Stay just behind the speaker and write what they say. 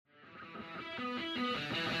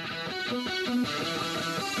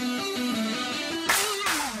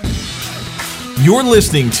You're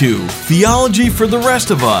listening to Theology for the Rest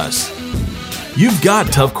of Us. You've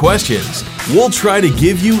got tough questions. We'll try to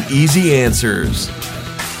give you easy answers.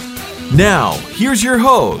 Now, here's your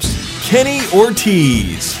host, Kenny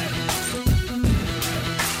Ortiz.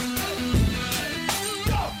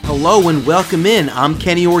 Hello and welcome in. I'm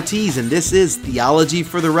Kenny Ortiz, and this is Theology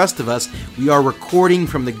for the Rest of Us. We are recording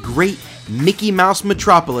from the great Mickey Mouse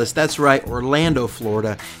metropolis. That's right, Orlando,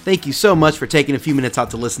 Florida. Thank you so much for taking a few minutes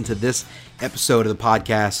out to listen to this episode of the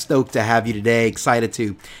podcast. Stoked to have you today. Excited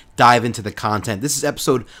to dive into the content. This is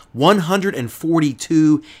episode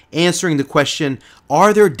 142, answering the question,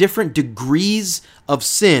 are there different degrees of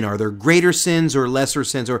sin? Are there greater sins or lesser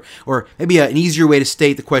sins? Or maybe an easier way to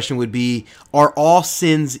state the question would be, are all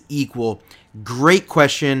sins equal? Great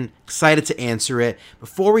question. Excited to answer it.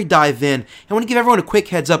 Before we dive in, I want to give everyone a quick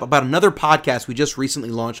heads up about another podcast we just recently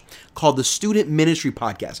launched called the Student Ministry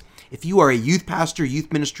Podcast. If you are a youth pastor,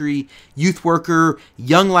 youth ministry, youth worker,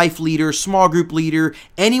 young life leader, small group leader,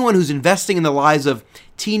 anyone who's investing in the lives of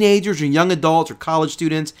teenagers or young adults or college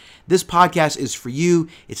students, this podcast is for you.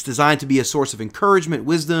 It's designed to be a source of encouragement,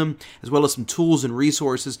 wisdom, as well as some tools and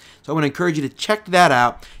resources. So I want to encourage you to check that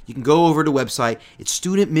out. You can go over to the website. It's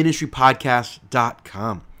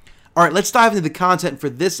studentministrypodcast.com. All right, let's dive into the content for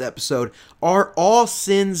this episode. Are all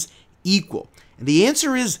sins equal? And the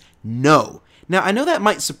answer is no. Now, I know that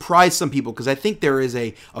might surprise some people because I think there is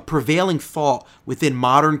a prevailing thought within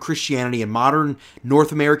modern Christianity and modern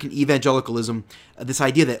North American evangelicalism, this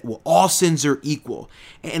idea that, well, all sins are equal.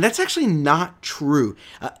 And that's actually not true.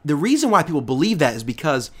 The reason why people believe that is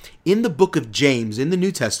because in the book of James, in the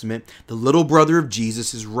New Testament, the little brother of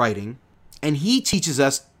Jesus is writing, and he teaches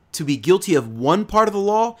us to be guilty of one part of the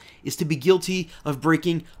law is to be guilty of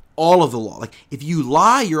breaking all of the law. Like, if you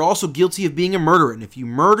lie, you're also guilty of being a murderer. And if you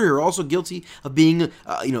murder, you're also guilty of being,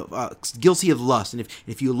 guilty of lust. And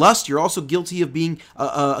if you lust, you're also guilty of being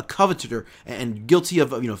a coveter and guilty of,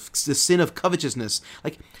 the sin of covetousness.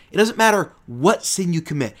 Like, it doesn't matter what sin you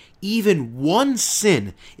commit. Even one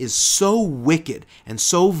sin is so wicked and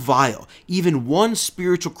so vile. Even one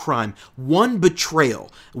spiritual crime, one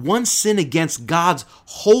betrayal, one sin against God's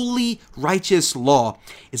holy, righteous law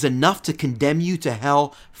is enough to condemn you to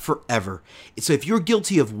hell forever. So if you're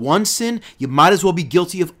guilty of one sin, you might as well be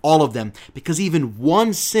guilty of all of them, because even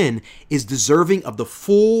one sin is deserving of the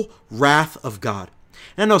full wrath of God.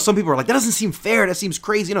 And I know some people are like, that doesn't seem fair. That seems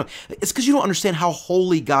crazy. It's because you don't understand how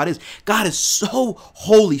holy God is. God is so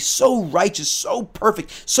holy, so righteous, so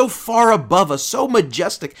perfect, so far above us, so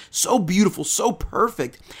majestic, so beautiful, so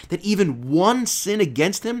perfect, that even one sin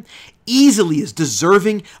against him easily is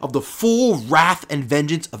deserving of the full wrath and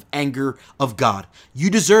vengeance of anger of God. You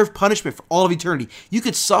deserve punishment for all of eternity. You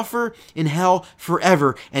could suffer in hell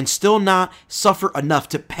forever and still not suffer enough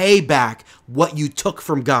to pay back what you took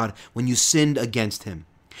from God when you sinned against him.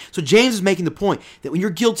 So James is making the point that when you're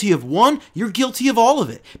guilty of one, you're guilty of all of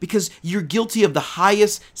it, because you're guilty of the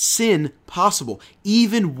highest sin possible.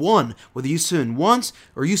 Even one, whether you sin once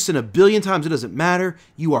or you sin 1,000,000,000 times, it doesn't matter.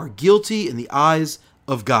 You are guilty in the eyes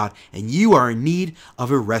of God, and you are in need of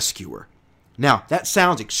a rescuer. Now, that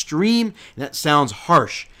sounds extreme and that sounds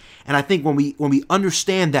harsh. And I think when we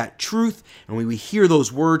understand that truth and when we hear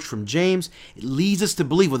those words from James, it leads us to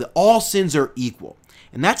believe that all sins are equal.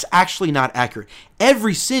 And that's actually not accurate.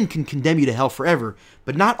 Every sin can condemn you to hell forever,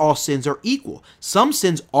 but not all sins are equal. Some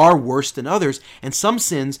sins are worse than others, and some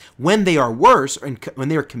sins, when they are worse, and when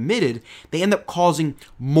they are committed, they end up causing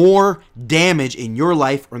more damage in your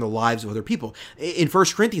life or in the lives of other people. In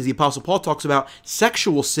 1 Corinthians, the Apostle Paul talks about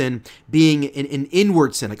sexual sin being an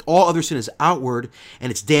inward sin. Like, all other sin is outward,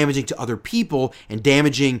 and it's damaging to other people and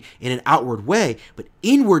damaging in an outward way. But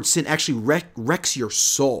inward sin actually wrecks your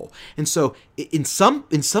soul. And so in some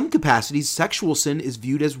capacities, sexual sin is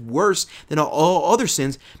viewed as worse than all other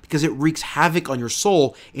sins because it wreaks havoc on your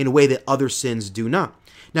soul in a way that other sins do not.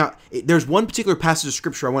 Now, there's one particular passage of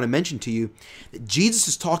scripture I want to mention to you. Jesus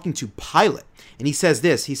is talking to Pilate, and he says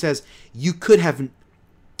this. He says, you could have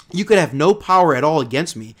no power at all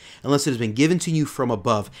against me unless it has been given to you from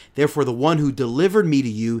above. Therefore, the one who delivered me to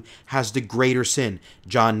you has the greater sin.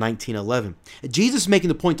 John 19:11. Jesus is making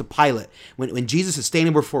the point to Pilate when Jesus is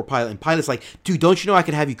standing before Pilate, and Pilate's like, dude, don't you know I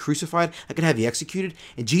could have you crucified? I could have you executed.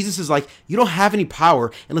 And Jesus is like, you don't have any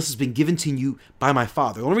power unless it's been given to you by my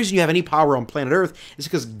Father. The only reason you have any power on planet Earth is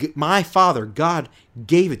because my Father, God,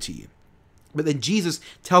 gave it to you. But then Jesus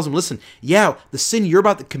tells him, listen, yeah, the sin you're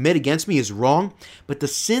about to commit against me is wrong, but the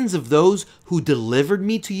sins of those who delivered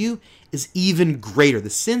me to you is even greater. The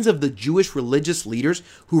sins of the Jewish religious leaders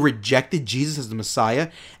who rejected Jesus as the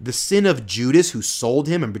Messiah, the sin of Judas who sold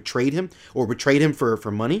him and betrayed him, or betrayed him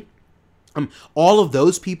for money, All of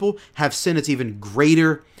those people have sin that's even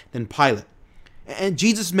greater than Pilate. And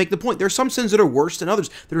Jesus make the point, there are some sins that are worse than others.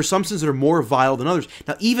 There are some sins that are more vile than others.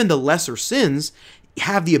 Now, even the lesser sins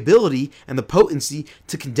have the ability and the potency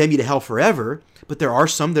to condemn you to hell forever, but there are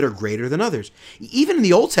some that are greater than others. Even in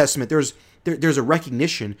the Old Testament, there's a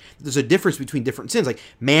recognition, there's a difference between different sins. Like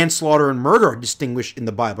manslaughter and murder are distinguished in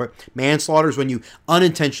the Bible. Right? Manslaughter is when you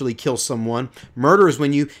unintentionally kill someone. Murder is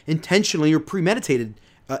when you intentionally or premeditated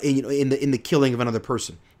in the killing of another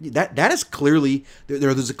person. That is clearly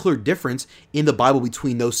there's a clear difference in the Bible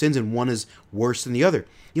between those sins, and one is worse than the other.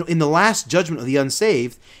 In the last judgment of the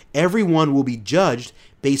unsaved, everyone will be judged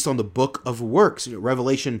based on the book of works.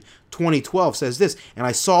 Revelation 20:12 says this, "And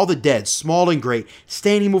I saw the dead, small and great,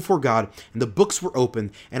 standing before God, and the books were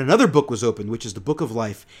opened, and another book was opened, which is the book of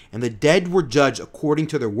life. And the dead were judged according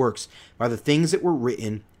to their works by the things that were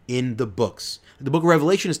written in the books." The book of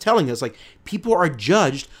Revelation is telling us, people are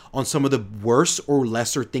judged on some of the worse or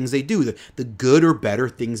lesser things they do, the good or better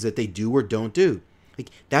things that they do or don't do.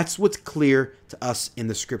 That's what's clear to us in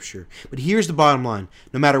the scripture. But here's the bottom line.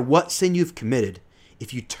 No matter what sin you've committed,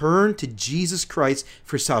 if you turn to Jesus Christ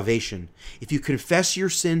for salvation, if you confess your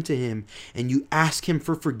sin to him and you ask him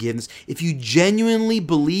for forgiveness, if you genuinely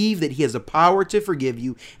believe that he has the power to forgive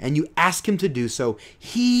you and you ask him to do so,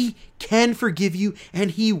 he can forgive you and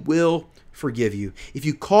he will forgive you. If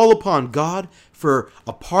you call upon God for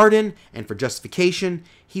a pardon and for justification,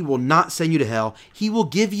 he will not send you to hell. He will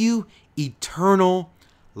give you eternal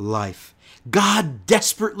life. God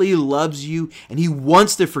desperately loves you and he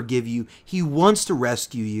wants to forgive you. He wants to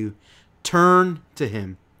rescue you. Turn to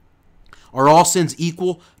him. Are all sins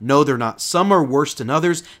equal? No, they're not. Some are worse than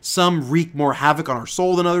others. Some wreak more havoc on our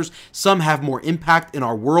soul than others. Some have more impact in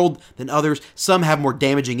our world than others. Some have more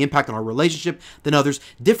damaging impact on our relationship than others.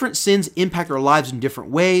 Different sins impact our lives in different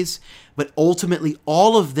ways, but ultimately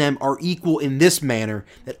all of them are equal in this manner,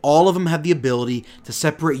 that all of them have the ability to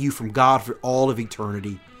separate you from God for all of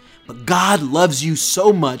eternity. But God loves you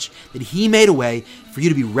so much that he made a way for you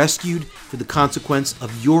to be rescued from the consequence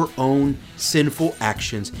of your own sinful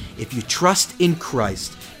actions. If you trust in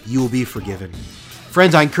Christ, you will be forgiven.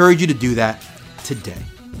 Friends, I encourage you to do that today.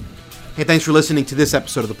 Hey, thanks for listening to this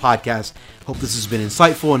episode of the podcast. Hope this has been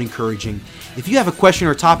insightful and encouraging. If you have a question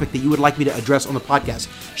or topic that you would like me to address on the podcast,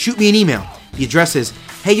 shoot me an email. The address is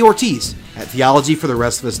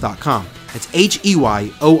heyortiz@theologyfortherestofus.com. That's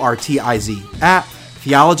HEYORTIZ at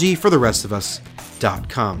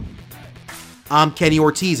theologyfortherestofus.com. I'm Kenny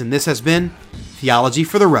Ortiz, and this has been Theology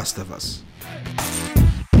for the Rest of Us.